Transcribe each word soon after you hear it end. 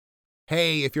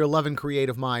Hey, if you're loving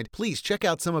Creative Mind, please check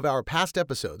out some of our past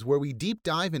episodes where we deep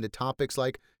dive into topics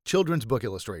like children's book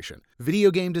illustration,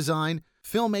 video game design,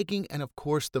 filmmaking, and of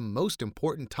course, the most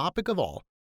important topic of all,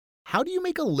 how do you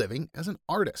make a living as an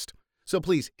artist? So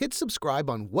please hit subscribe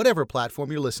on whatever platform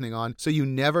you're listening on so you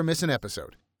never miss an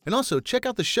episode. And also check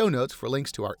out the show notes for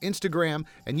links to our Instagram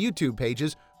and YouTube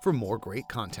pages for more great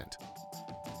content.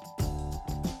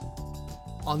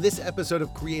 On this episode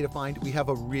of Creative Mind, we have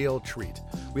a real treat.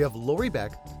 We have Lori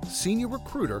Beck, Senior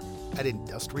Recruiter at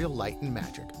Industrial Light and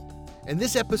Magic. And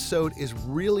this episode is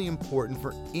really important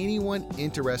for anyone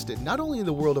interested not only in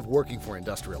the world of working for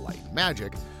Industrial Light and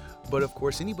Magic, but of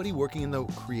course anybody working in the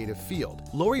creative field.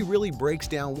 Lori really breaks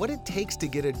down what it takes to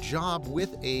get a job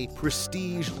with a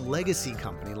prestige legacy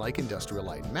company like Industrial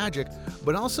Light and Magic,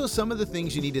 but also some of the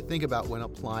things you need to think about when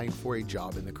applying for a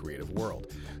job in the creative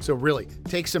world. So really,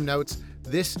 take some notes.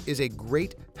 This is a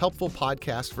great, helpful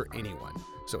podcast for anyone.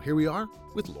 So here we are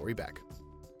with Lori Beck.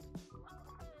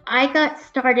 I got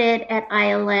started at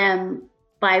ILM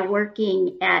by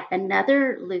working at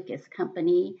another Lucas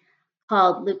company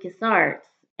called LucasArts.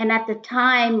 And at the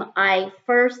time, I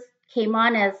first came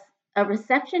on as a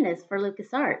receptionist for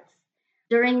LucasArts.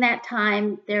 During that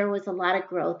time, there was a lot of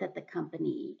growth at the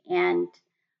company. And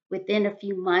within a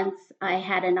few months, I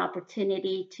had an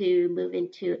opportunity to move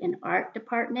into an art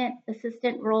department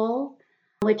assistant role,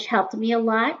 which helped me a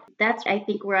lot. That's, I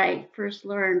think, where I first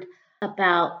learned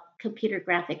about computer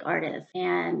graphic artists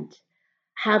and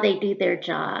how they do their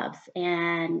jobs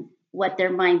and what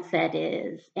their mindset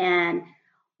is and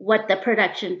what the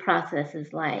production process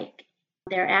is like.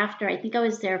 Thereafter, I think I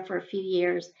was there for a few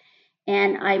years,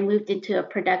 and I moved into a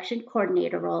production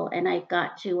coordinator role, and I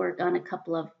got to work on a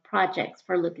couple of projects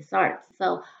for LucasArts.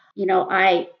 So,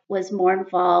 I was more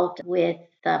involved with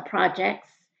the projects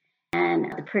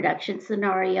and the production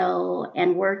scenario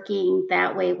and working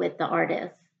that way with the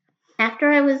artists. After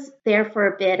I was there for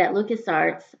a bit at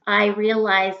LucasArts, I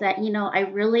realized that, I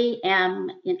really am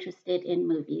interested in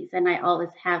movies, and I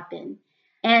always have been.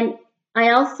 And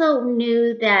I also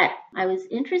knew that I was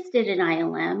interested in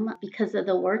ILM because of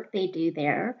the work they do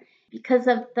there, because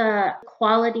of the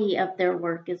quality of their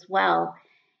work as well.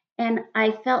 And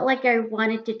I felt like I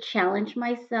wanted to challenge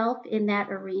myself in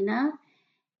that arena.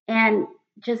 And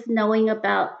just knowing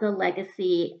about the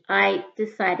legacy, I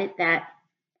decided that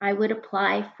I would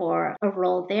apply for a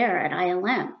role there at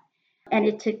ILM. And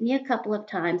it took me a couple of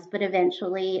times, but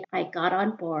eventually I got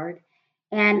on board.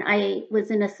 And I was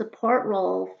in a support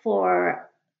role for,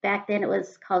 back then it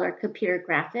was called our computer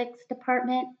graphics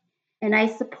department. And I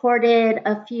supported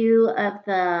a few of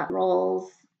the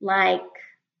roles like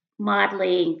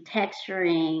modeling,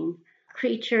 texturing,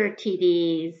 creature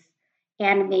TDs,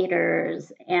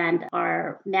 animators, and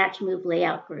our match move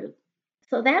layout group.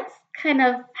 So that's kind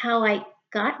of how I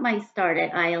got my start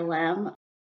at ILM.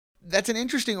 That's an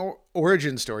interesting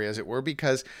origin story, as it were,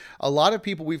 because a lot of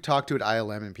people we've talked to at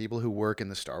ILM and people who work in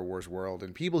the Star Wars world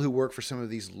and people who work for some of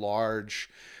these large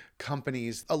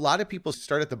companies, a lot of people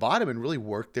start at the bottom and really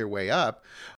work their way up.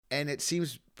 And it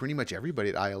seems pretty much everybody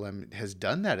at ILM has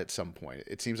done that at some point.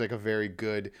 It seems like a very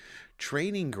good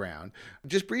training ground.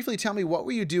 Just briefly tell me, what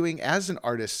were you doing as an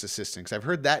artist assistant? Because I've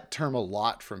heard that term a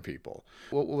lot from people.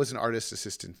 What was an artist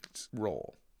assistant's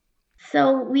role?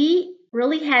 So we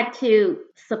really had to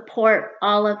support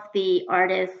all of the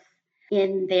artists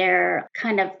in their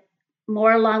kind of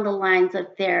more along the lines of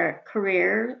their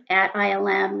career at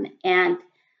ILM and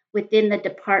within the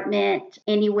department,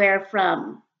 anywhere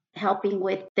from helping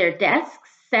with their desks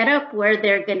setup where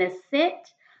they're going to sit,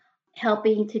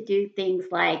 helping to do things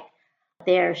like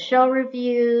their show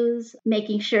reviews,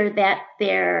 making sure that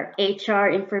their HR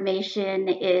information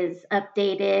is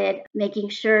updated, making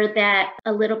sure that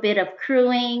a little bit of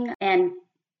crewing and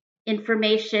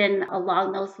information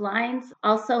along those lines,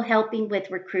 also helping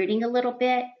with recruiting a little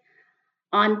bit,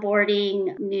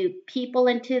 onboarding new people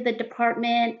into the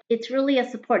department. It's really a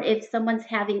support. If someone's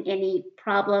having any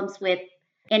problems with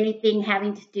anything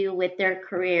having to do with their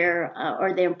career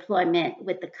or their employment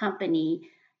with the company,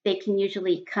 they can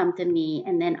usually come to me,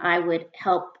 and then I would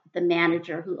help the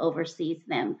manager who oversees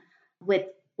them with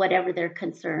whatever their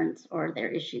concerns or their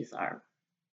issues are.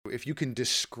 If you can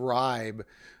describe,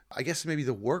 I guess maybe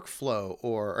the workflow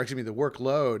or excuse me, the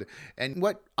workload and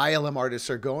what ILM artists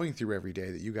are going through every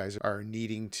day that you guys are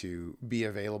needing to be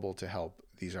available to help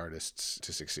these artists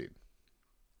to succeed.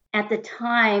 At the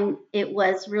time, it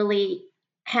was really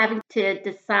having to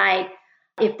decide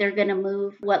if they're going to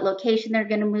move, what location they're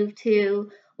going to move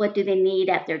to, what do they need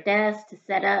at their desk to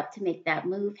set up to make that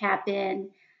move happen,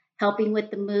 helping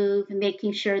with the move and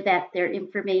making sure that their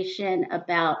information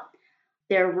about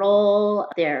their role,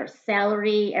 their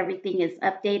salary, everything is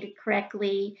updated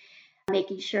correctly,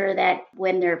 making sure that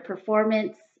when their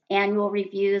performance annual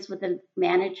reviews with the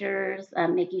managers,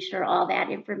 making sure all that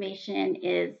information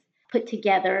is put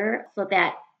together so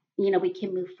that we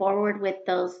can move forward with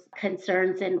those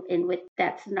concerns and with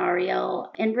that scenario,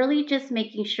 and really just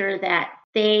making sure that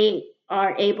they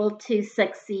are able to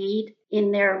succeed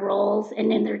in their roles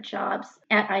and in their jobs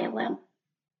at ILM.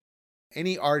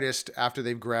 Any artist after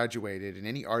they've graduated and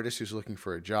any artist who's looking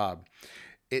for a job,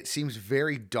 it seems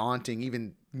very daunting,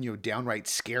 even downright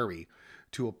scary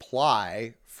to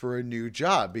apply for a new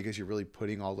job because you're really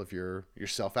putting all of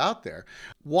yourself out there.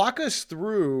 Walk us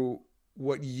through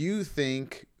what you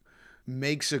think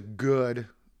makes a good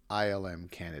ILM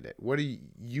candidate. What do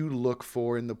you look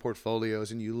for in the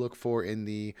portfolios and you look for in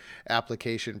the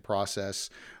application process,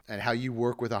 and how you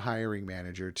work with a hiring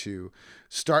manager to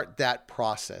start that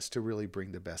process to really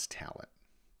bring the best talent?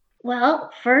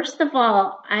 Well, first of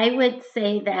all, I would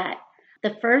say that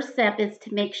the first step is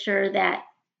to make sure that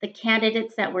the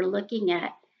candidates that we're looking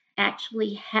at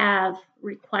actually have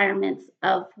requirements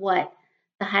of what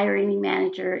the hiring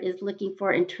manager is looking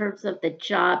for in terms of the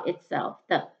job itself,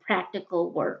 the practical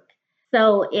work.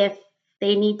 So if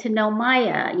they need to know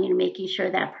Maya, making sure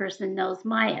that person knows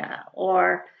Maya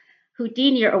or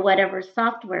Houdini or whatever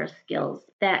software skills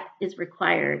that is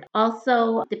required.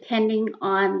 Also, depending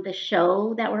on the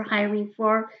show that we're hiring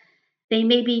for, they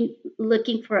may be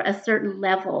looking for a certain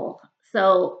level.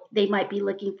 So they might be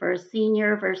looking for a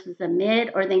senior versus a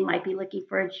mid, or they might be looking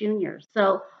for a junior.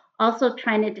 So also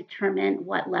trying to determine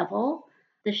what level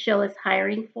the show is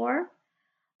hiring for.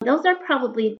 Those are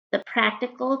probably the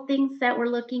practical things that we're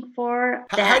looking for.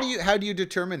 How do you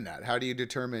determine that? How do you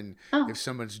determine Oh, if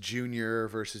someone's junior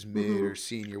versus mid mhm. or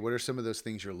senior? What are some of those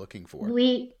things you're looking for?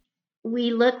 We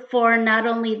look for not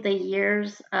only the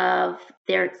years of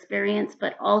their experience,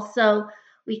 but also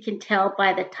we can tell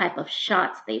by the type of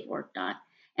shots they've worked on.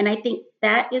 And I think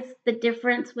that is the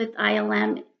difference with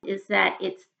ILM, is that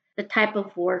it's the type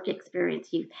of work experience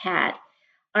you've had.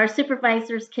 Our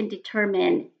supervisors can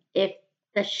determine if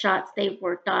the shots they've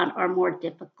worked on are more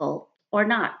difficult or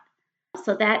not.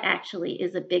 So that actually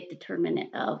is a big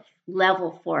determinant of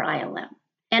level for ILM.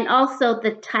 And also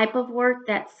the type of work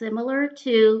that's similar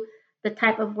to the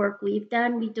type of work we've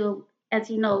done. We do, as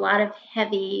you know, a lot of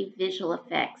heavy visual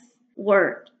effects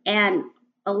work. And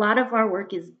a lot of our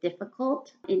work is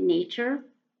difficult in nature.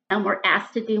 And we're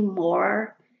asked to do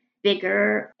more,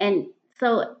 bigger. And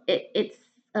so it's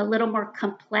a little more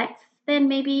complex than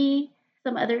maybe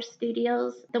some other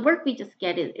studios. The work we just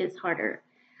get is harder.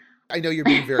 I know you're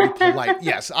being very polite.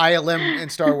 Yes, ILM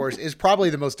and Star Wars is probably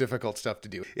the most difficult stuff to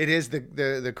do. It is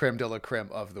the creme de la creme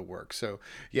of the work. So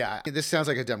yeah, this sounds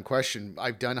like a dumb question.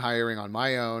 I've done hiring on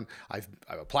my own. I've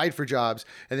applied for jobs,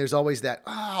 and there's always that,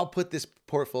 I'll put this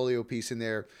portfolio piece in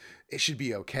there. It should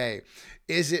be okay.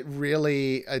 Is it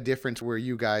really a difference where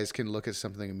you guys can look at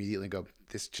something immediately and go,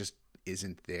 this just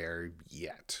isn't there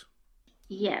yet?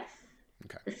 Yes,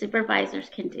 Okay. the supervisors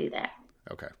can do that.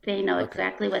 Okay. They know Okay.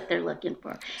 exactly what they're looking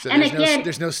for. So And again,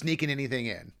 there's no sneaking anything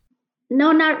in.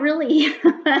 no, not really.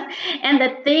 And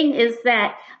the thing is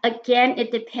that, again,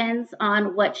 it depends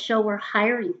on what show we're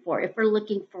hiring for. If we're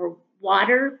looking for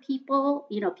water people,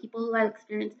 people who have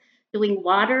experience doing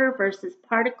water versus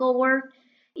particle work,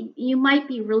 you might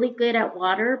be really good at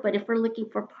water, but if we're looking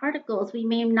for particles, we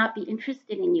may not be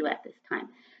interested in you at this time.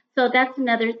 So that's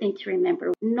another thing to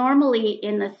remember. Normally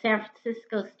in the San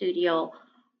Francisco studio,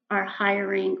 are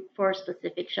hiring for a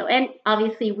specific show. And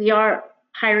obviously, we are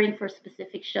hiring for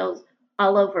specific shows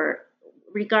all over,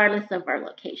 regardless of our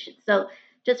location. So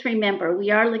just remember,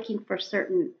 we are looking for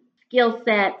certain skill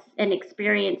sets and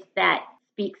experience that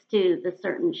speaks to the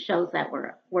certain shows that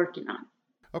we're working on.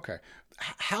 Okay.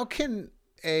 How can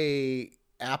a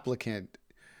applicant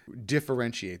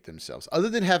differentiate themselves other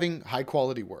than having high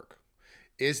quality work?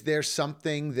 Is there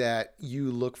something that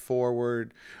you look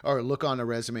forward or look on a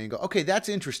resume and go, okay, that's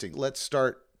interesting. Let's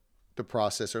start the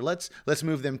process, or let's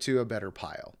move them to a better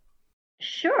pile?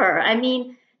 Sure. I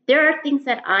mean, there are things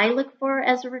that I look for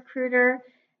as a recruiter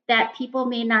that people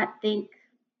may not think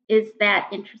is that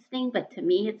interesting, but to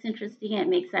me, it's interesting. It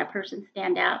makes that person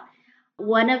stand out.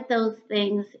 One of those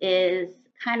things is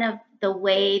kind of the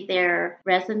way their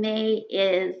resume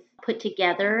is put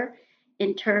together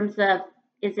in terms of,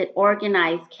 is it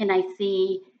organized? Can I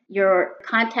see your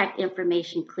contact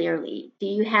information clearly? Do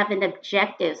you have an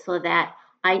objective so that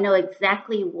I know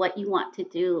exactly what you want to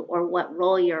do or what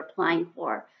role you're applying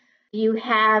for? Do you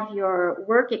have your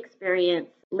work experience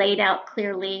laid out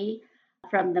clearly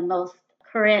from the most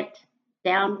current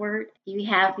downward? Do you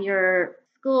have your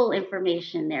school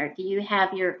information there? Do you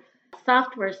have your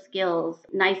software skills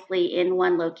nicely in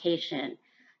one location?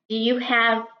 Do you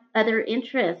have other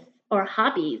interests or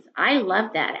hobbies? I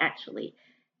love that actually.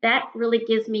 That really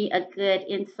gives me a good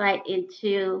insight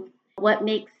into what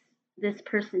makes this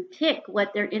person tick,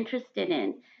 what they're interested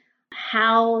in.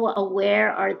 How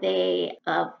aware are they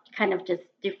of kind of just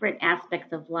different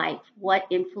aspects of life? What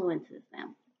influences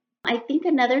them? I think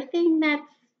another thing that's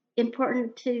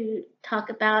important to talk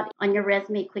about on your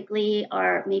resume quickly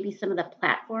are maybe some of the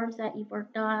platforms that you've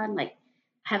worked on. Like,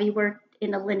 have you worked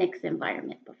in a Linux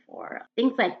environment before?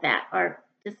 Things like that are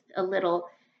just a little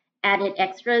added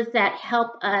extras that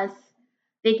help us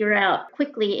figure out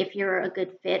quickly if you're a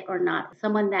good fit or not.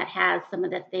 Someone that has some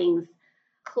of the things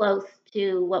close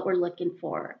to what we're looking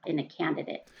for in a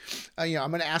candidate.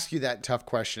 I'm going to ask you that tough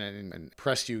question and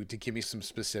press you to give me some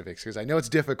specifics because I know it's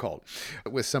difficult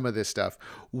with some of this stuff.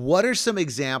 What are some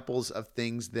examples of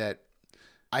things that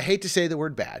I hate to say the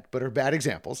word bad, but are bad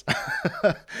examples?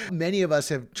 Many of us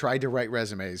have tried to write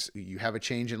resumes. You have a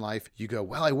change in life. You go,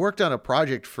 well, I worked on a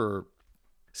project for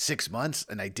 6 months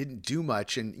and I didn't do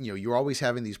much. And, you're always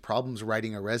having these problems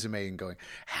writing a resume and going,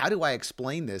 how do I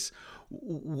explain this?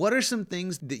 What are some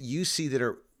things that you see that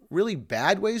are really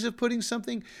bad ways of putting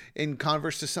something in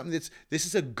converse to something this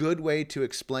is a good way to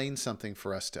explain something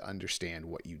for us to understand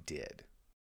what you did?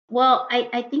 Well,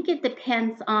 I think it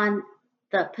depends on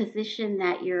the position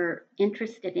that you're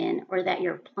interested in or that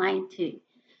you're applying to.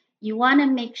 You want to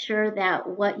make sure that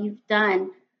what you've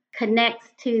done connects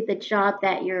to the job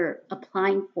that you're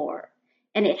applying for,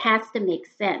 and it has to make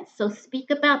sense. So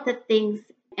speak about the things,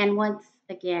 and once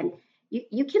again,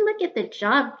 you can look at the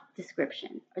job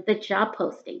description or the job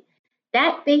posting.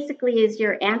 That basically is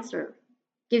your answer,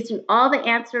 gives you all the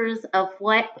answers of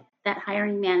what that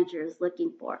hiring manager is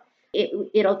looking for.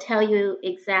 It'll tell you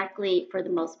exactly, for the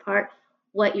most part,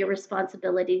 what your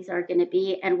responsibilities are going to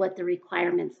be and what the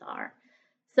requirements are.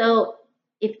 So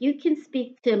if you can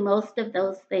speak to most of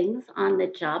those things on the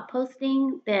job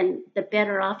posting, then the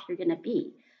better off you're going to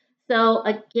be. So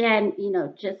again,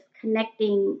 just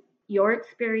connecting your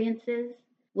experiences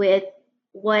with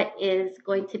what is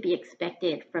going to be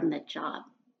expected from the job,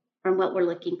 from what we're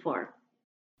looking for.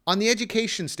 On the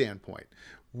education standpoint,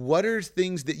 what are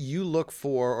things that you look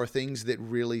for or things that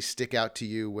really stick out to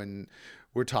you when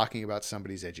we're talking about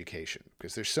somebody's education?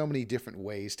 Because there's so many different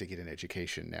ways to get an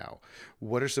education now.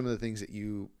 What are some of the things that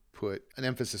you put an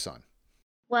emphasis on?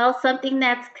 Well, something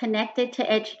that's connected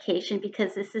to education,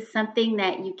 because this is something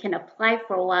that you can apply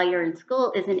for while you're in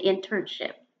school, is an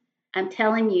internship. I'm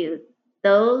telling you,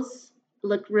 those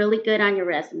look really good on your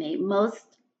resume.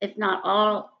 Most, if not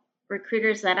all,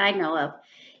 recruiters that I know of,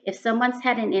 if someone's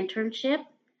had an internship,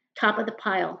 top of the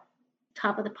pile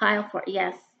for,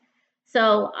 yes.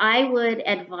 So I would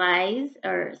advise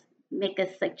or make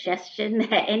a suggestion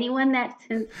that anyone that's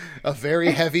in, a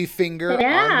very heavy finger on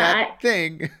that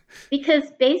thing.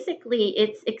 Because basically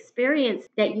it's experience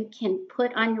that you can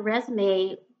put on your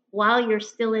resume while you're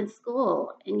still in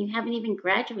school and you haven't even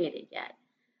graduated yet.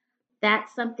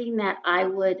 That's something that I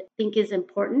would think is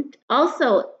important.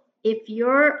 Also, if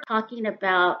you're talking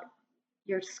about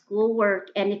your schoolwork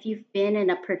and if you've been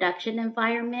in a production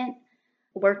environment,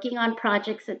 working on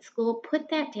projects at school, put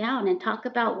that down and talk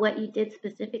about what you did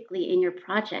specifically in your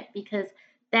project, because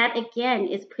that again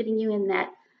is putting you in that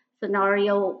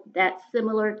scenario that's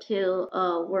similar to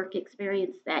a work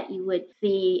experience that you would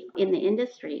see in the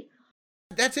industry.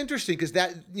 That's interesting because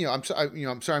that, I'm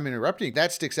sorry I'm interrupting.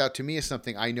 That sticks out to me as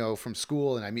something I know from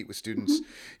school, and I meet with students,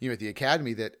 at the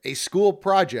academy, that a school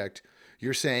project,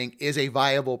 you're saying, is a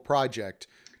viable project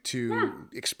to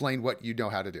explain what you know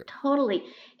how to do. Totally.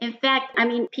 In fact,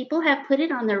 people have put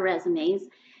it on their resumes,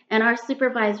 and our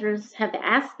supervisors have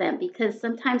asked them because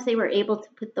sometimes they were able to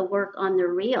put the work on their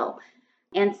reel.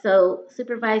 And so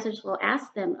supervisors will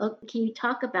ask them, oh, can you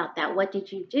talk about that? What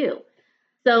did you do?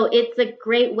 So it's a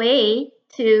great way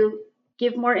to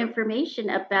give more information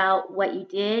about what you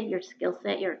did, your skill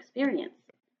set, your experience.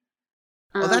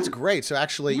 Oh, that's great. So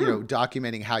actually,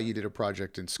 documenting how you did a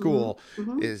project in school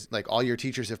is, like all your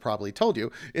teachers have probably told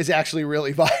you, is actually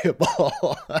really viable.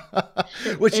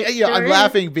 Which, I'm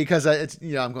laughing because it's,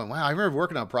 I'm going, wow, I remember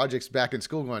working on projects back in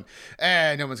school going,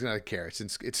 no one's going to care.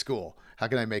 It's school. How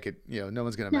can I make it, no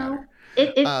one's going to matter.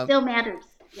 It still matters.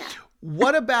 Yeah.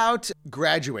 What about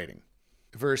graduating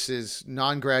versus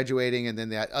non-graduating? And then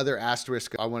that other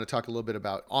asterisk, I want to talk a little bit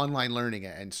about online learning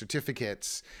and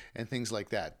certificates and things like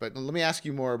that. But let me ask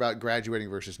you more about graduating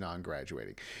versus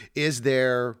non-graduating. Is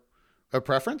there a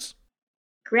preference?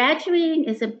 Graduating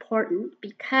is important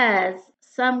because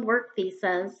some work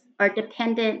visas are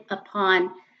dependent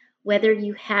upon whether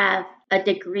you have a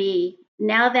degree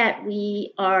now that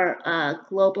we are a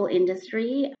global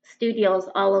industry, studios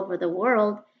all over the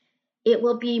world, it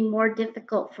will be more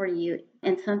difficult for you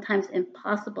and sometimes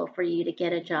impossible for you to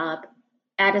get a job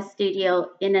at a studio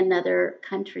in another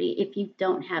country if you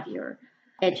don't have your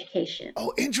education.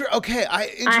 Oh, okay.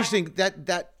 Interesting.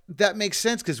 That makes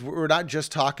sense, because we're not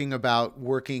just talking about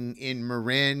working in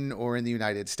Marin or in the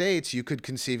United States. You could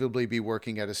conceivably be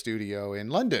working at a studio in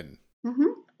London. Mm-hmm.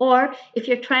 Or if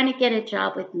you're trying to get a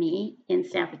job with me in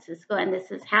San Francisco, and this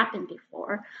has happened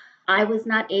before, I was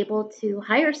not able to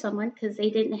hire someone because they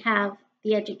didn't have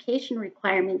the education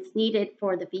requirements needed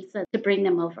for the visa to bring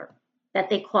them over that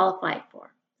they qualified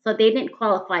for. So they didn't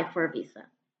qualify for a visa.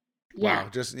 Yeah.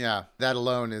 Wow, that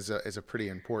alone is a pretty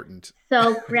important.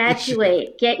 So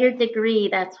graduate, get your degree.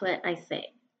 That's what I say.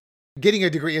 Getting a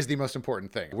degree is the most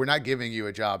important thing. We're not giving you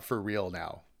a job for real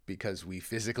now because we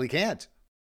physically can't.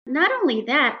 Not only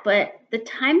that, but the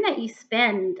time that you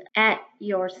spend at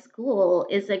your school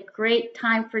is a great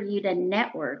time for you to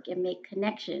network and make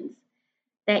connections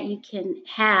that you can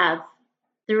have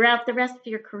throughout the rest of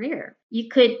your career. You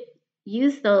could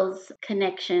use those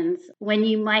connections when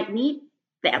you might need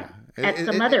them at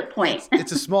some other point.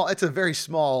 It's a very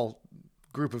small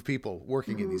group of people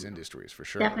working in these industries, for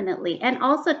sure. Definitely. And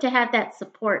also to have that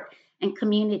support and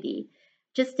community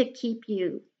just to keep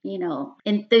you,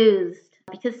 enthused,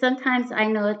 because sometimes I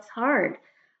know it's hard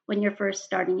when you're first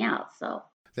starting out. So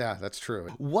yeah, that's true.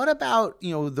 What about,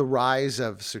 the rise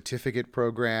of certificate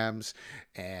programs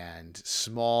and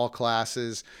small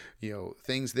classes,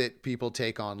 things that people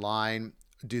take online?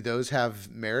 Do those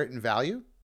have merit and value?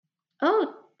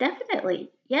 Oh, definitely.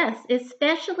 Yes,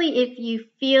 especially if you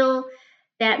feel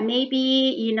that maybe,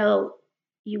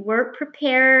 you weren't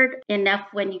prepared enough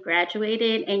when you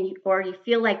graduated or you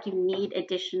feel like you need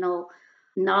additional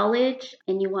knowledge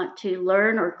and you want to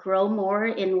learn or grow more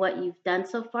in what you've done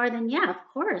so far, then yeah, of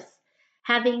course,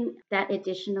 having that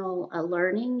additional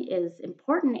learning is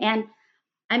important. And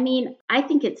I mean, I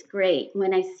think it's great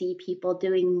when I see people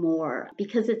doing more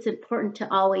because it's important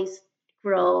to always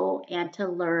grow and to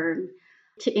learn,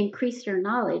 to increase your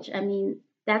knowledge. I mean,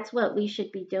 that's what we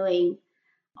should be doing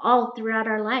all throughout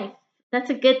our life. That's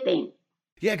a good thing.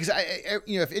 Yeah, because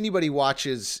if anybody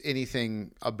watches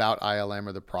anything about ILM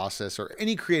or the process or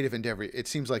any creative endeavor, it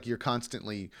seems like you're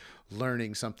constantly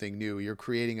learning something new. You're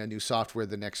creating a new software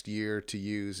the next year to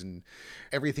use, and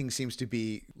everything seems to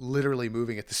be literally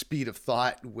moving at the speed of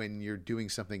thought when you're doing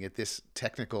something at this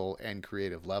technical and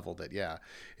creative level. That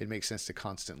it makes sense to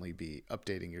constantly be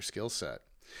updating your skill set.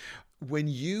 When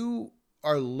you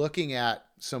are looking at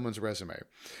someone's resume,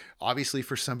 obviously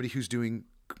for somebody who's doing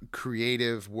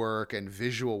creative work and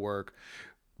visual work,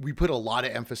 we put a lot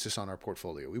of emphasis on our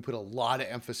portfolio. We put a lot of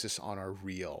emphasis on our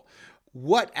reel.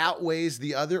 What outweighs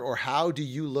the other, or how do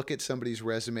you look at somebody's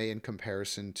resume in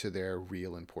comparison to their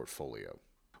reel and portfolio?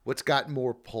 What's got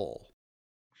more pull?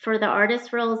 For the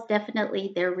artist roles,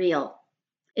 definitely their reel.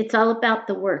 It's all about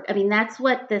the work. I mean, that's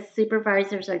what the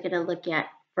supervisors are going to look at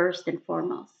first and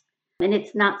foremost. And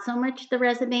it's not so much the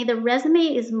resume. The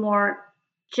resume is more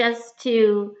just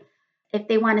to, if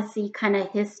they want to see kind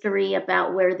of history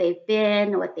about where they've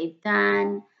been, what they've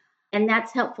done. And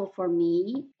that's helpful for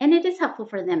me. And it is helpful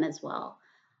for them as well.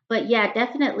 But yeah,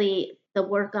 definitely the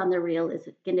work on the reel is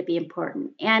going to be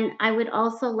important. And I would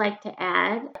also like to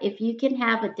add, if you can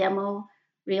have a demo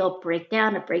reel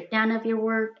breakdown, a breakdown of your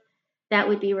work, that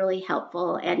would be really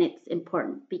helpful. And it's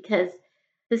important because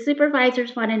the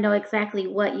supervisors want to know exactly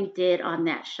what you did on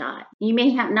that shot. You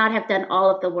may not have done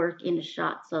all of the work in a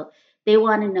shot. So they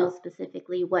want to know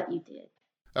specifically what you did.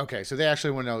 Okay, so they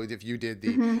actually want to know if you did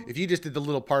if you just did the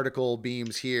little particle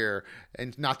beams here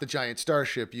and not the giant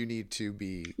starship, you need to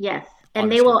be. Yes, and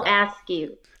they will ask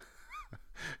you.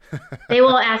 They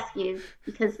will ask you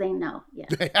because they know. Yes.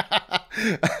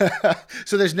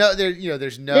 So there's no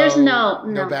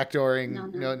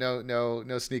backdooring,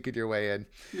 no sneaking your way in.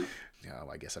 No,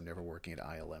 I guess I'm never working at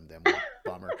ILM then.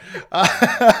 Bummer.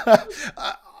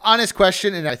 Honest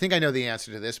question, and I think I know the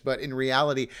answer to this, but in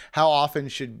reality, how often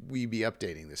should we be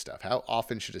updating this stuff? How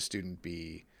often should a student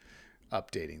be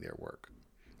updating their work?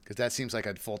 Because that seems like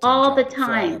a full-time all job the time.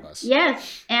 for all of us.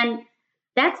 Yes, and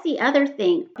that's the other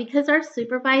thing. Because our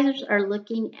supervisors are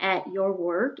looking at your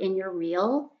work and your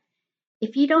reel,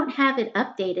 if you don't have it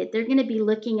updated, they're going to be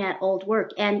looking at old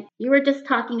work. And you were just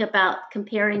talking about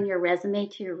comparing your resume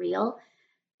to your reel.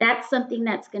 That's something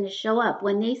that's going to show up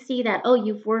when they see that, oh,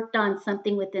 you've worked on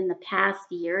something within the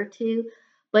past year or two,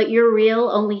 but your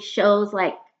reel only shows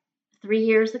like 3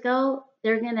 years ago.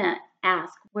 They're going to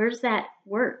ask, where's that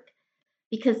work?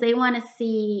 Because they want to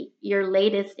see your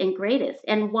latest and greatest.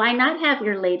 And why not have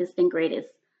your latest and greatest?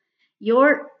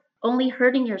 Your only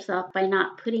hurting yourself by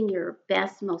not putting your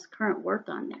best, most current work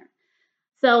on there.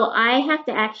 So I have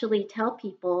to actually tell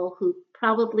people who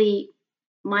probably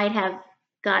might have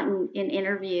gotten an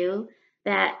interview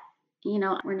that,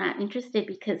 we're not interested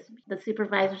because the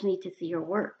supervisors need to see your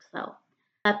work. So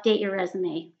update your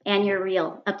resume and your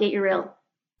reel, update your reel.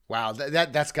 Wow,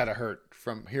 that's got to hurt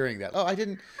from hearing that. Oh, I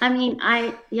didn't. I mean,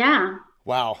 yeah.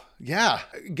 Wow. Yeah.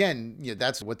 Again,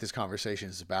 that's what this conversation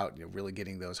is about, really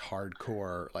getting those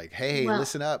hardcore, like, hey, Well,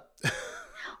 listen up.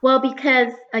 well,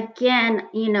 because again,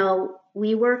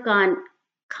 we work on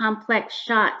complex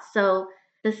shots. So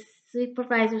the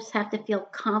supervisors have to feel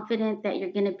confident that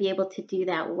you're going to be able to do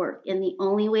that work. And the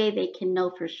only way they can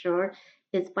know for sure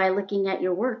is by looking at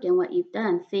your work and what you've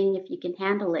done, seeing if you can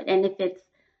handle it. And if it's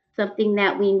something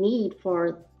that we need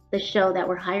for the show that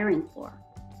we're hiring for.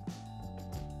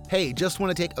 Hey, just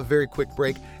want to take a very quick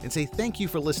break and say thank you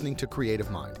for listening to Creative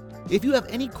Mind. If you have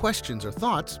any questions or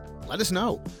thoughts, let us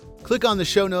know. Click on the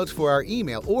show notes for our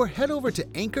email or head over to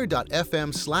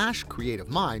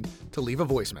anchor.fm/creativemind to leave a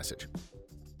voice message.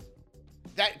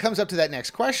 That comes up to that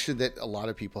next question that a lot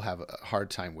of people have a hard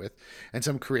time with. And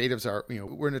some creatives are,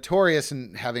 we're notorious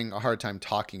in having a hard time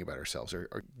talking about ourselves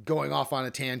or going off on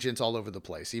a tangents all over the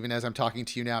place. Even as I'm talking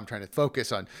to you now, I'm trying to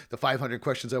focus on the 500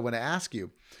 questions I want to ask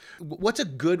you. What's a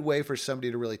good way for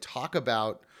somebody to really talk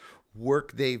about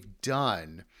work they've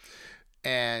done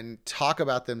and talk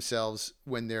about themselves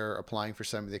when they're applying for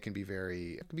something that can be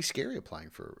scary applying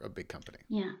for a big company?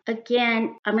 Yeah.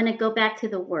 Again, I'm going to go back to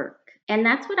the work. And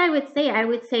that's what I would say. I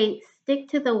would say stick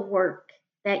to the work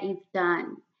that you've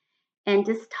done and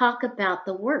just talk about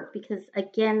the work because,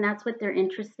 again, that's what they're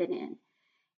interested in.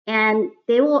 And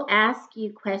they will ask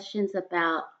you questions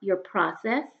about your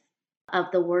process of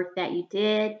the work that you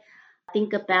did.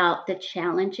 Think about the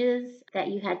challenges that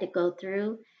you had to go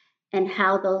through and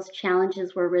how those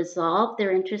challenges were resolved.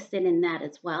 They're interested in that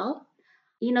as well.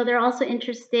 They're also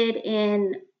interested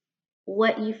in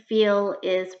what you feel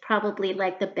is probably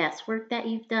like the best work that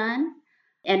you've done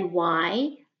and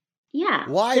why. Yeah.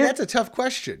 Why? That's a tough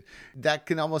question. That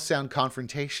can almost sound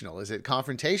confrontational. Is it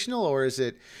confrontational or is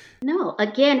it? No,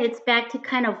 again, it's back to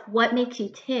kind of what makes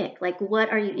you tick. Like, what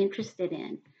are you interested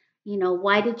in?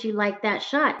 Why did you like that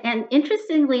shot? And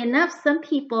interestingly enough, some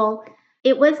people,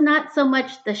 it was not so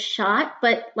much the shot,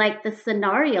 but like the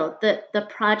scenario, the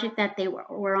project that they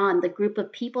were on, the group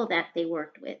of people that they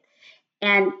worked with.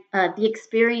 And the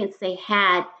experience they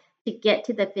had to get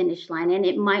to the finish line. And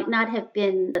it might not have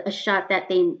been a shot that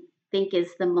they think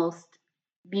is the most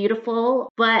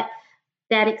beautiful, but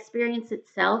that experience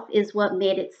itself is what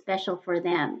made it special for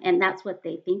them. And that's what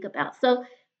they think about. So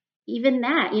even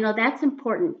that, that's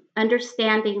important.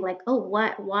 Understanding like, oh,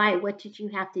 why, what did you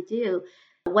have to do?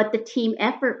 What the team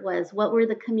effort was, what were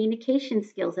the communication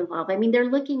skills involved? I mean, they're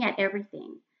looking at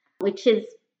everything, which is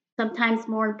sometimes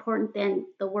more important than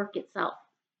the work itself.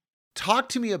 Talk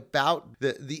to me about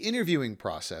the interviewing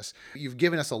process. You've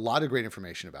given us a lot of great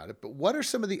information about it, but what are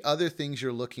some of the other things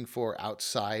you're looking for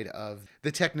outside of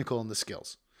the technical and the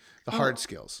skills, the hard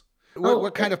skills?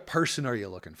 What kind of person are you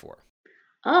looking for?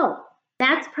 Oh,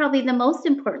 that's probably the most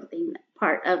important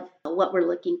part of what we're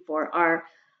looking for are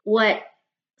what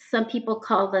some people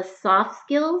call the soft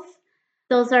skills.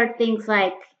 Those are things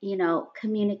like,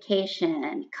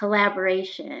 communication,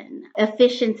 collaboration,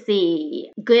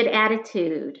 efficiency, good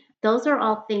attitude. Those are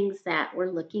all things that we're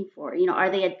looking for.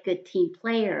 Are they a good team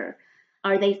player?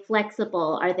 Are they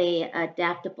flexible? Are they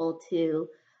adaptable to,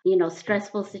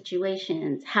 stressful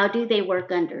situations? How do they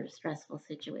work under stressful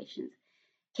situations?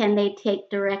 Can they take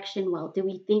direction well? Do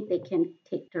we think they can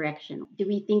take direction? Do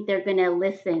we think they're going to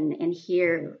listen and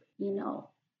hear,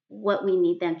 what we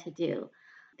need them to do?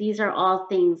 These are all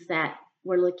things that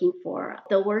we're looking for.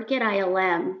 The work at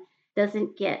ILM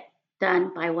doesn't get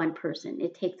done by one person.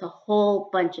 It takes a whole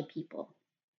bunch of people.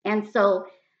 And so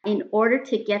in order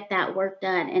to get that work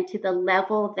done and to the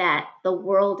level that the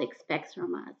world expects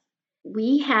from us,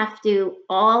 we have to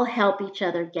all help each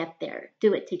other get there,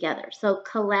 do it together. So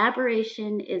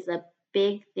collaboration is a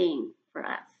big thing for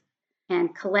us.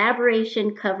 And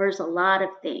collaboration covers a lot of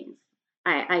things.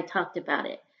 I talked about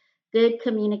it. Good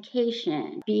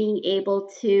communication, being able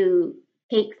to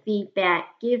take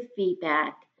feedback, give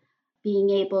feedback, being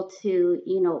able to,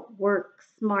 work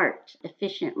smart,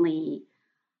 efficiently,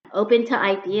 open to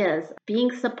ideas,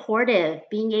 being supportive,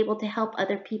 being able to help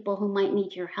other people who might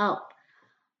need your help.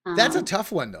 That's a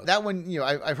tough one, though. That one,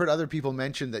 I've heard other people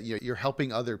mention that you're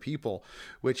helping other people,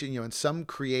 which, in some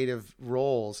creative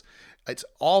roles, it's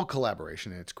all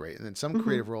collaboration and it's great. And then some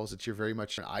creative roles, it's you're very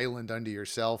much an island unto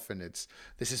yourself and it's,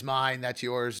 this is mine, that's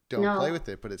yours, don't play with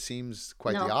it. But it seems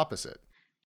quite the opposite.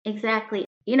 Exactly.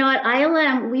 At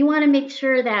ILM, we want to make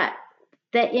sure that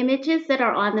the images that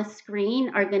are on the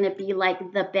screen are going to be like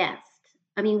the best.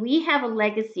 I mean, we have a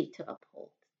legacy to uphold,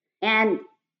 and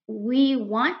we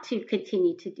want to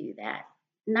continue to do that,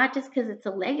 not just because it's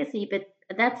a legacy, but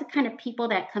that's the kind of people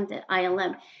that come to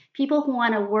ILM. People who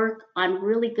want to work on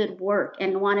really good work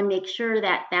and want to make sure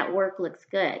that that work looks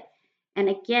good. And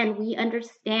again, we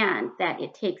understand that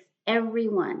it takes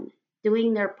everyone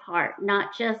doing their part,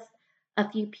 not just a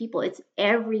few people, it's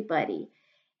everybody.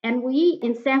 And we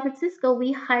in San Francisco,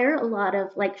 we hire a lot of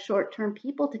like short term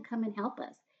people to come and help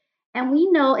us. And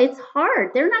we know it's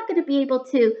hard. They're not going to be able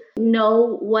to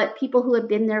know what people who have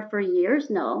been there for years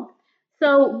know.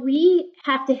 So we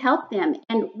have to help them.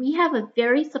 And we have a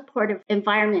very supportive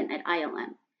environment at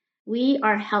ILM. We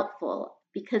are helpful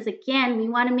because, again, we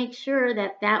want to make sure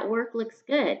that that work looks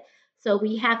good. So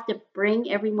we have to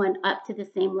bring everyone up to the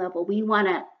same level. We want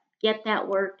to get that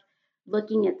work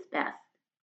looking its best.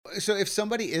 So if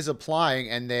somebody is applying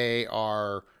and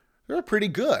they're pretty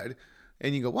good,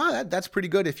 and you go, wow, that's pretty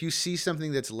good. If you see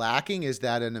something that's lacking, is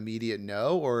that an immediate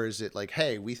no? Or is it like,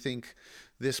 hey, we think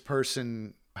this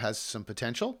person has some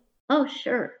potential? Oh,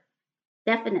 sure.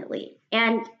 Definitely.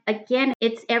 And again,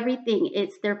 it's everything.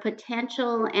 It's their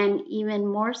potential and even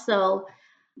more so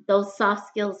those soft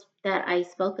skills that I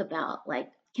spoke about.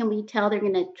 Like, can we tell they're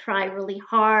going to try really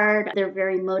hard? They're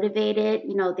very motivated.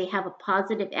 They have a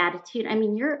positive attitude. I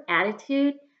mean, your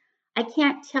attitude, I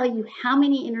can't tell you how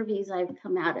many interviews I've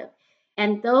come out of.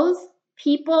 And those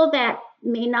people that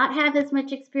may not have as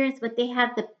much experience, but they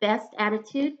have the best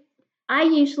attitude, I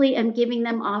usually am giving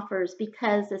them offers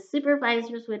because the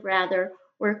supervisors would rather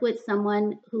work with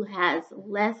someone who has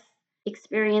less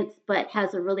experience but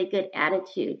has a really good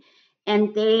attitude.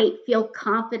 And they feel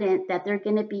confident that they're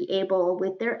going to be able,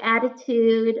 with their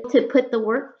attitude, to put the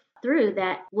work through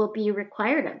that will be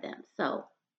required of them. So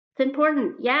it's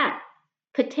important. Yeah.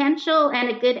 Potential and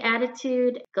a good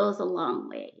attitude goes a long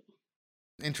way.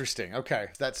 Interesting. Okay,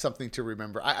 that's something to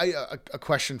remember. A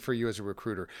question for you as a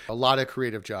recruiter. A lot of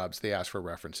creative jobs, they ask for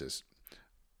references.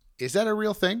 Is that a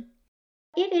real thing?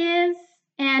 It is,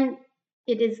 and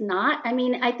it is not. I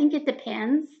mean, I think it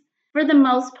depends. For the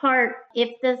most part,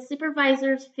 if the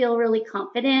supervisors feel really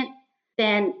confident,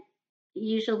 then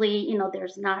usually,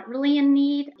 there's not really a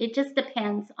need. It just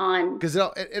depends on. Because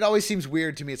it always seems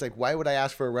weird to me. It's like, why would I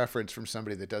ask for a reference from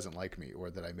somebody that doesn't like me or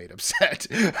that I made upset?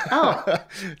 Oh.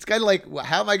 It's kind of like,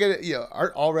 how am I going to,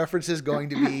 aren't all references going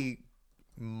to be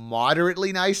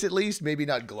moderately nice at least? Maybe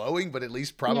not glowing, but at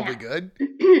least probably good.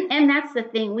 And that's the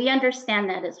thing. We understand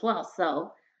that as well.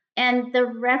 So, and the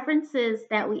references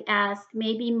that we asked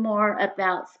may be more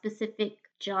about specific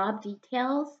job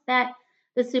details that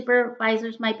the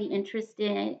supervisors might be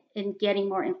interested in getting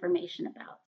more information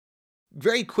about.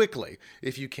 Very quickly,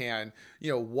 if you can,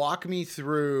 walk me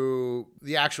through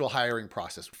the actual hiring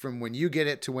process from when you get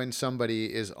it to when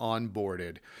somebody is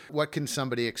onboarded. What can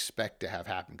somebody expect to have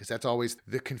happen? Because that's always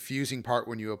the confusing part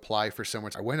when you apply for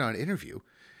someone. I went on an interview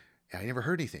and I never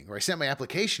heard anything, or I sent my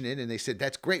application in and they said,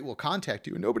 that's great, we'll contact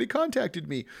you. And nobody contacted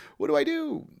me. What do I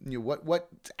do?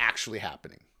 What's actually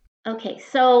happening? Okay,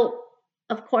 so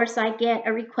of course, I get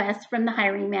a request from the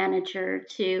hiring manager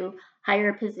to hire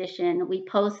a position. We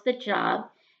post the job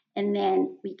and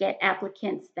then we get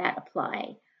applicants that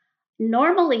apply.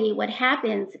 Normally, what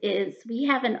happens is we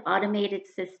have an automated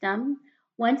system.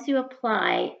 Once you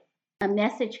apply, a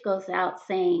message goes out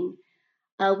saying,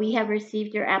 we have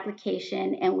received your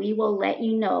application and we will let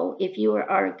you know if you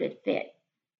are a good fit.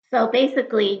 So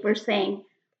basically, we're saying,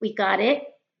 we got it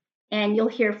and you'll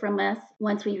hear from us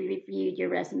once we reviewed your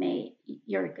resume.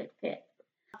 You're a good fit.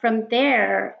 From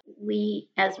there, we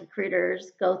as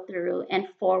recruiters go through and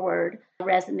forward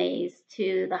resumes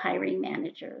to the hiring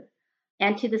manager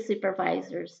and to the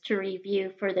supervisors to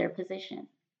review for their position.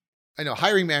 I know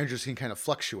hiring managers can kind of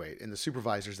fluctuate, and the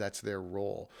supervisors, that's their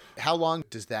role. How long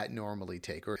does that normally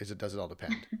take, or does it all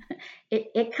depend?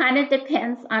 It kind of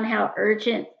depends on how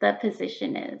urgent the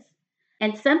position is.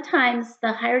 And sometimes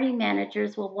the hiring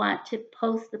managers will want to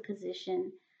post the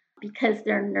position because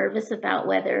they're nervous about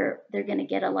whether they're going to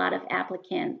get a lot of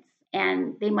applicants,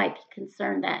 and they might be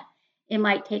concerned that it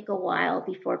might take a while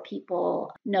before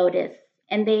people notice,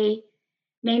 and they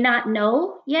may not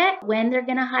know yet when they're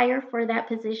going to hire for that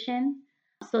position.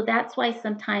 So that's why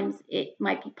sometimes it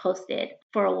might be posted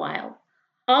for a while.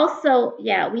 Also,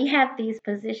 yeah, we have these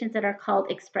positions that are called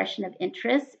expression of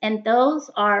interest, and those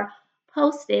are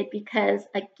posted because,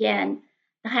 again,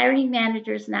 the hiring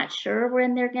manager is not sure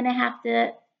when they're going to have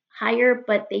to hire,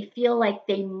 but they feel like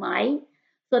they might.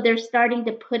 So they're starting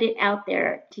to put it out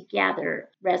there to gather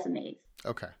resumes.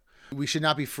 Okay. We should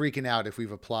not be freaking out if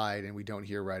we've applied and we don't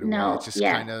hear right away. No, It's just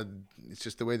yeah. it's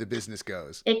just the way the business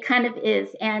goes. It kind of is.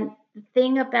 And the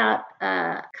thing about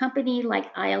a company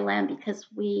like ILM, because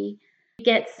we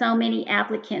get so many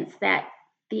applicants, that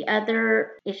the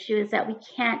other issue is that we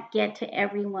can't get to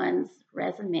everyone's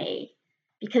resume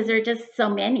because there are just so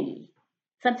many.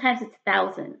 Sometimes it's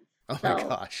thousands. Oh my So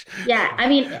gosh. yeah, I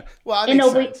mean, Well, that in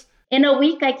makes a week, sense. in a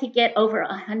week I could get over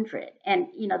 100, and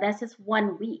that's just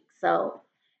 1 week. So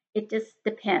it just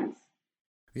depends.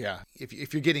 Yeah.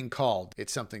 If you're getting called,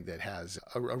 it's something that has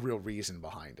a real reason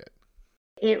behind it.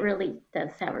 It really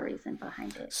does have a reason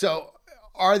behind it. So,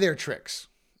 are there tricks?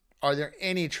 Are there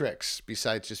any tricks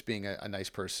besides just being a nice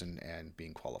person and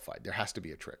being qualified? There has to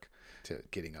be a trick to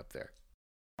getting up there.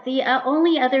 The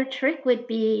only other trick would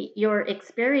be your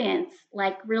experience,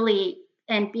 like really,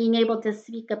 and being able to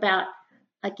speak about,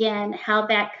 again, how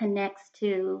that connects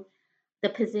to the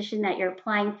position that you're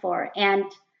applying for. And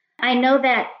I know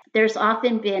that there's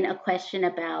often been a question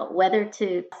about whether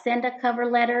to send a cover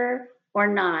letter or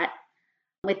not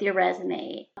with your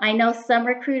resume. I know some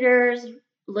recruiters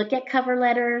look at cover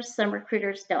letters, some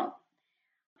recruiters don't.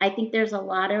 I think there's a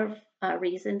lot of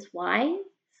reasons why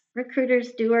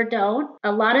recruiters do or don't.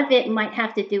 A lot of it might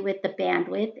have to do with the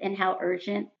bandwidth and how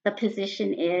urgent the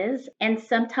position is. And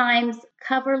sometimes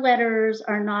cover letters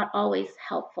are not always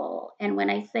helpful. And when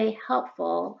I say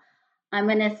helpful, I'm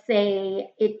going to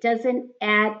say it doesn't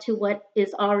add to what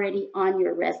is already on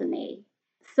your resume.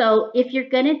 So if you're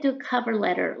going to do cover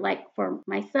letter, like for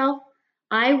myself,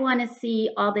 I want to see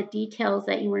all the details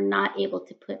that you were not able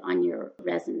to put on your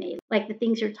resume, like the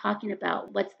things you're talking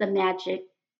about. What's the magic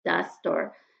dust,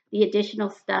 or the additional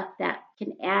stuff that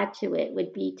can add to it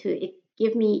would be to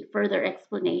give me further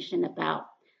explanation about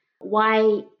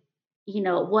why,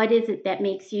 what is it that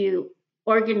makes you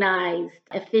organized,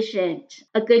 efficient,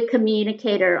 a good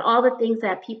communicator, all the things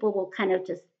that people will kind of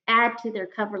just add to their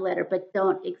cover letter but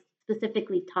don't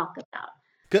specifically talk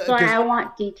about. So I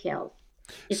want details.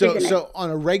 So on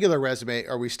a regular resume,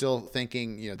 are we still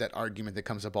thinking, that argument that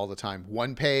comes up all the time?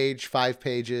 1 page, 5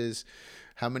 pages?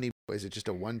 How many? Is it just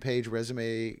a 1-page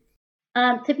resume?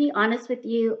 To be honest with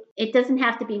you, it doesn't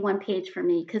have to be 1 page for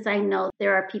me, because I know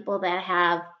there are people that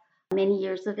have many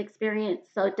years of experience.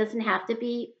 So it doesn't have to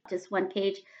be just 1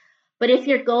 page. But if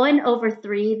you're going over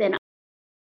 3, then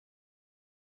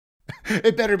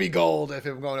it better be gold if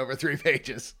I'm going over 3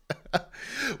 pages.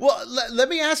 Well, let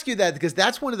me ask you that, because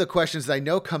that's one of the questions that I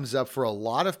know comes up for a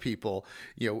lot of people.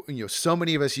 So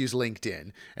many of us use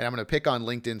LinkedIn, and I'm going to pick on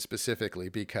LinkedIn specifically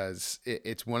because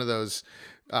it's one of those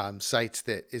sites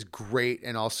that is great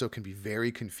and also can be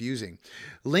very confusing.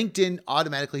 LinkedIn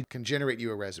automatically can generate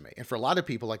you a resume. And for a lot of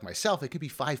people like myself, it could be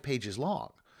 5 pages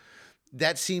long.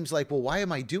 That seems like, well, why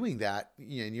am I doing that?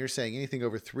 And you're saying anything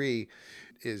over 3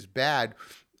 is bad.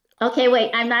 Okay, wait,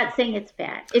 I'm not saying it's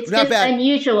bad. It's not just bad.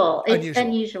 unusual. It's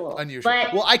unusual.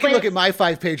 Well, I can look at my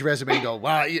 5-page resume and go,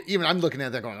 wow, even I'm looking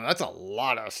at that going, that's a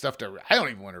lot of stuff to read. I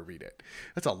don't even want to read it.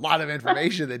 That's a lot of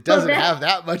information that doesn't have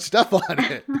that much stuff on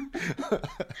it.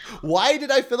 Why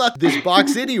did I fill out this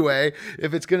box anyway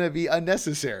if it's going to be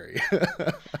unnecessary? It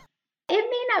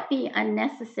may not be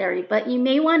unnecessary, but you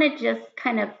may want to just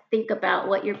kind of think about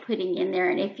what you're putting in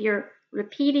there. And if you're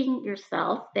repeating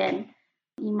yourself, then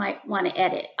you might want to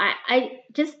edit. I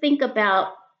just think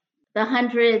about the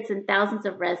hundreds and thousands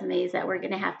of resumes that we're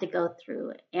going to have to go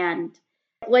through, and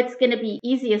what's going to be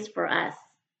easiest for us.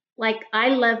 Like, I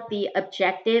love the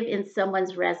objective in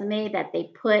someone's resume that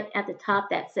they put at the top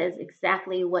that says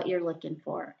exactly what you're looking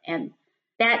for. And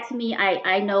that, to me,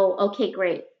 I know, okay,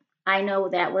 great. I know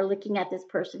that we're looking at this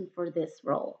person for this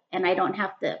role, and I don't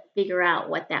have to figure out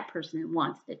what that person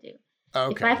wants to do.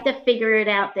 Okay. If I have to figure it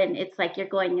out, then it's like you're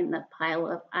going in the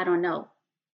pile of, I don't know.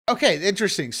 Okay,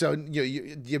 interesting. So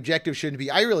the objective shouldn't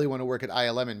be, I really want to work at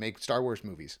ILM and make Star Wars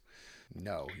movies.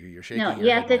 No, you're shaking your head. No,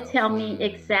 you have to tell me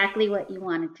exactly what you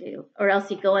want to do, or else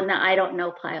you go in the I don't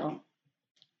know pile.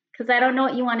 Because I don't know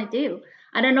what you want to do.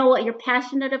 I don't know what you're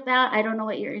passionate about. I don't know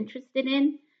what you're interested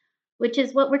in, which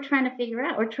is what we're trying to figure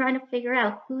out. We're trying to figure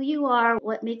out who you are,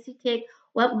 what makes you tick,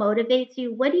 what motivates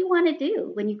you. What do you want to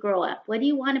do when you grow up? What do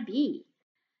you want to be?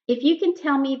 If you can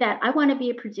tell me that I want to be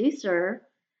a producer,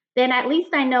 then at least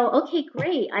I know, okay,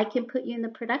 great, I can put you in the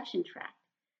production track.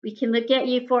 We can look at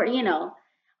you for,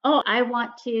 oh, I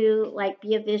want to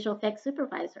be a visual effects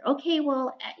supervisor. Okay,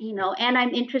 well, and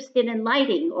I'm interested in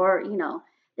lighting, or,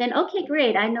 then okay,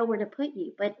 great, I know where to put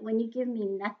you. But when you give me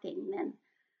nothing, then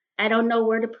I don't know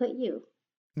where to put you.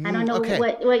 I don't know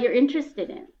what you're interested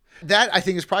in. That, I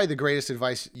think, is probably the greatest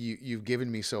advice you've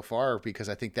given me so far, because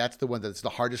I think that's the one that's the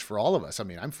hardest for all of us. I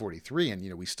mean, I'm 43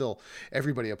 and,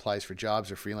 everybody applies for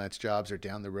jobs or freelance jobs, or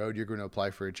down the road, you're going to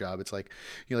apply for a job. It's like,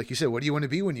 like you said, what do you want to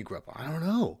be when you grow up? I don't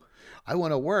know. I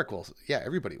want to work. Well, yeah,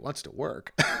 everybody wants to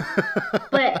work.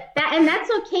 And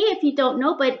that's okay if you don't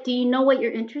know, but do you know what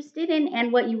you're interested in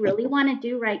and what you really want to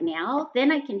do right now?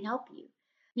 Then I can help you.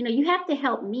 You have to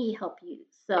help me help you.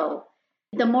 So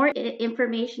the more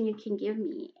information you can give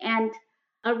me. And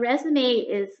a resume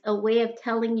is a way of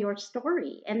telling your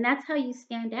story. And that's how you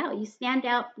stand out. You stand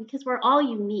out because we're all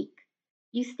unique.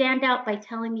 You stand out by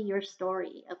telling me your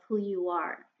story of who you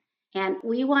are. And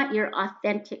we want your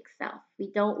authentic self.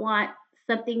 We don't want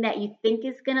something that you think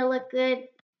is going to look good.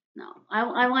 No,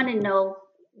 I want to know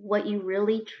what you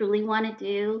really, truly want to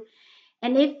do.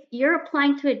 And if you're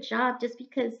applying to a job just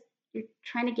because you're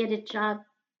trying to get a job,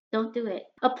 don't do it.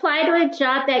 Apply to a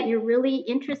job that you're really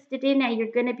interested in and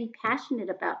you're going to be passionate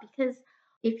about. Because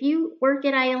if you work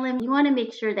at ILM, you want to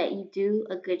make sure that you do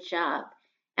a good job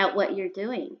at what you're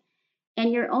doing.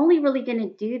 And you're only really going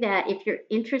to do that if you're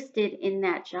interested in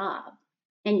that job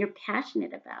and you're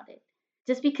passionate about it.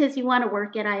 Just because you want to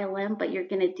work at ILM, but you're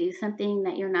going to do something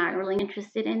that you're not really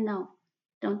interested in, no,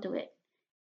 don't do it.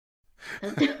 I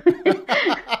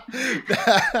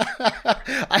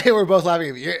think we're both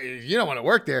laughing. You don't want to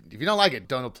work there. If you don't like it,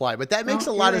 don't apply. But that makes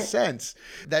a lot of sense.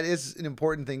 That is an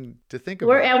important thing to think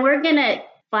about. And we're going to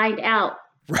find out.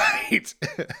 Right.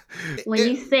 When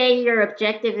you say your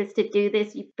objective is to do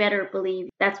this, you better believe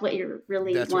that's what you're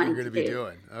really wanting to do. That's what you're going to be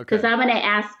doing. Okay. Because I'm going to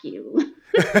ask you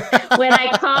when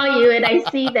I call you and I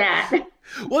see that.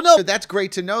 Well, no, that's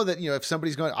great to know that, if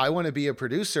somebody's going, I want to be a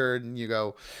producer, and you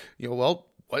go, well,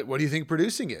 what do you think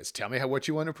producing is? Tell me what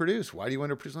you want to produce. Why do you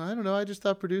want to produce? I don't know. I just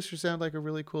thought producer sounded like a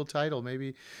really cool title.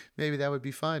 Maybe that would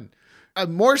be fun. A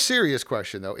more serious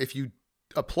question, though. If you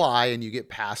apply and you get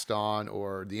passed on,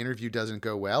 or the interview doesn't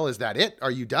go well, is that it?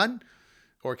 Are you done?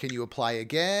 Or can you apply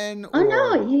again? Oh,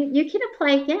 no, you can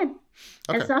apply again.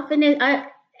 Okay. As often as,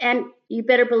 and you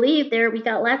better believe we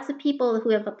got lots of people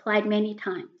who have applied many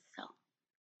times.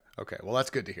 Okay, well, that's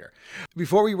good to hear.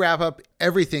 Before we wrap up,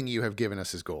 everything you have given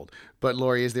us is gold. But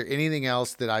Lori, is there anything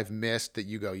else that I've missed that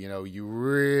you go, you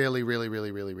really, really,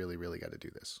 really, really, really, really got to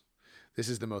do this? This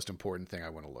is the most important thing I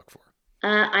want to look for.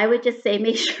 I would just say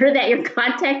make sure that your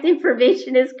contact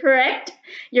information is correct,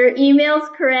 your email's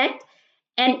correct.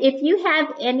 And if you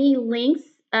have any links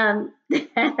that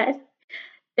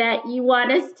you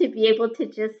want us to be able to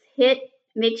just hit,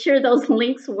 make sure those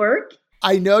links work.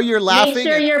 I know you're laughing. Make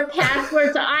sure your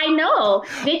passwords,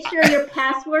 make sure your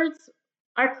passwords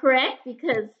are correct,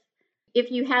 because if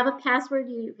you have a password,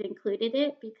 you've included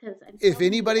it, because if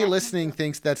anybody listening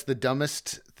thinks that's the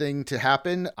dumbest thing to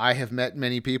happen, I have met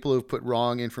many people who've put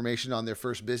wrong information on their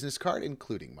first business card,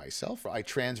 including myself. I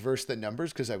transversed the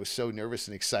numbers because I was so nervous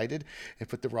and excited, and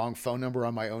put the wrong phone number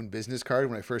on my own business card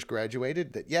when I first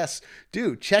graduated. That, yes,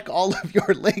 do check all of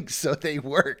your links so they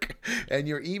work, and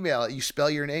your email, you spell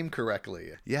your name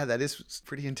correctly. Yeah, that is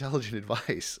pretty intelligent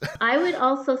advice. I would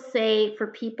also say for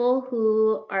people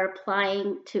who are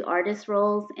applying to artist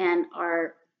roles and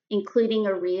are including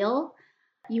a reel,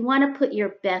 you want to put your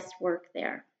best work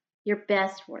there. Your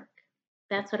best work.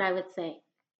 That's what I would say.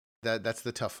 That's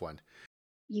the tough one.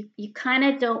 You kind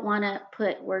of don't want to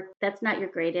put work that's not your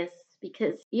greatest,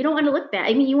 because you don't want to look bad.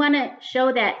 I mean, you want to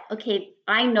show that, okay,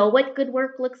 I know what good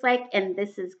work looks like, and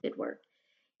this is good work.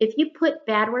 If you put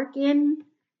bad work in,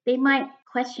 they might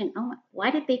question, oh,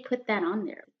 why did they put that on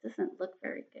there? It doesn't look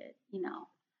very good,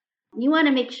 You want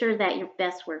to make sure that your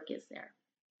best work is there.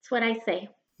 That's what I say.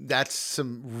 That's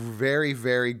some very,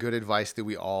 very good advice that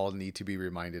we all need to be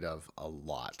reminded of a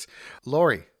lot.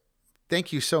 Lori,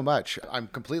 thank you so much. I'm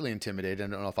completely intimidated. I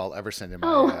don't know if I'll ever send in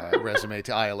my resume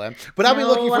to ILM, but I'll be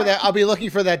looking for that. I'll be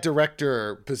looking for that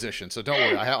director position. So don't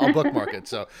worry, I'll bookmark it.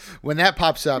 So when that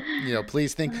pops up,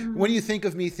 please when you think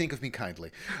of me kindly.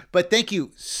 But thank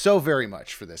you so very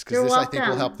much for this, because this, I think,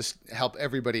 will help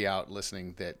everybody out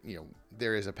listening, that,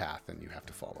 there is a path and you have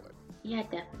to follow it. Yeah,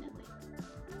 definitely.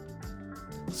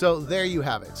 So there you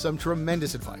have it. Some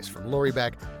tremendous advice from Lori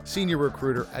Beck, Senior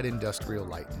Recruiter at Industrial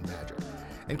Light and Magic.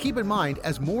 And keep in mind,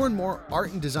 as more and more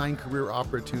art and design career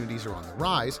opportunities are on the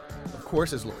rise, of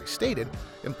course, as Lori stated,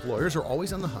 employers are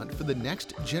always on the hunt for the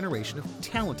next generation of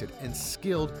talented and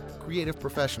skilled creative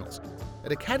professionals.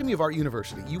 At Academy of Art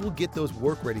University, you will get those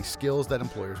work-ready skills that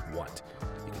employers want.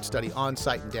 You can study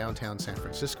on-site in downtown San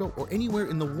Francisco or anywhere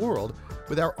in the world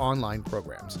with our online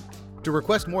programs. To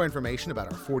request more information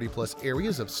about our 40-plus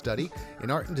areas of study in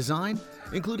art and design,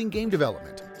 including game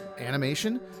development,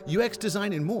 animation, UX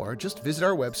design, and more, just visit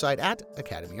our website at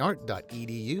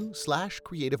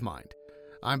academyart.edu/creativemind.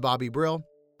 I'm Bobby Brill.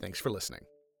 Thanks for listening.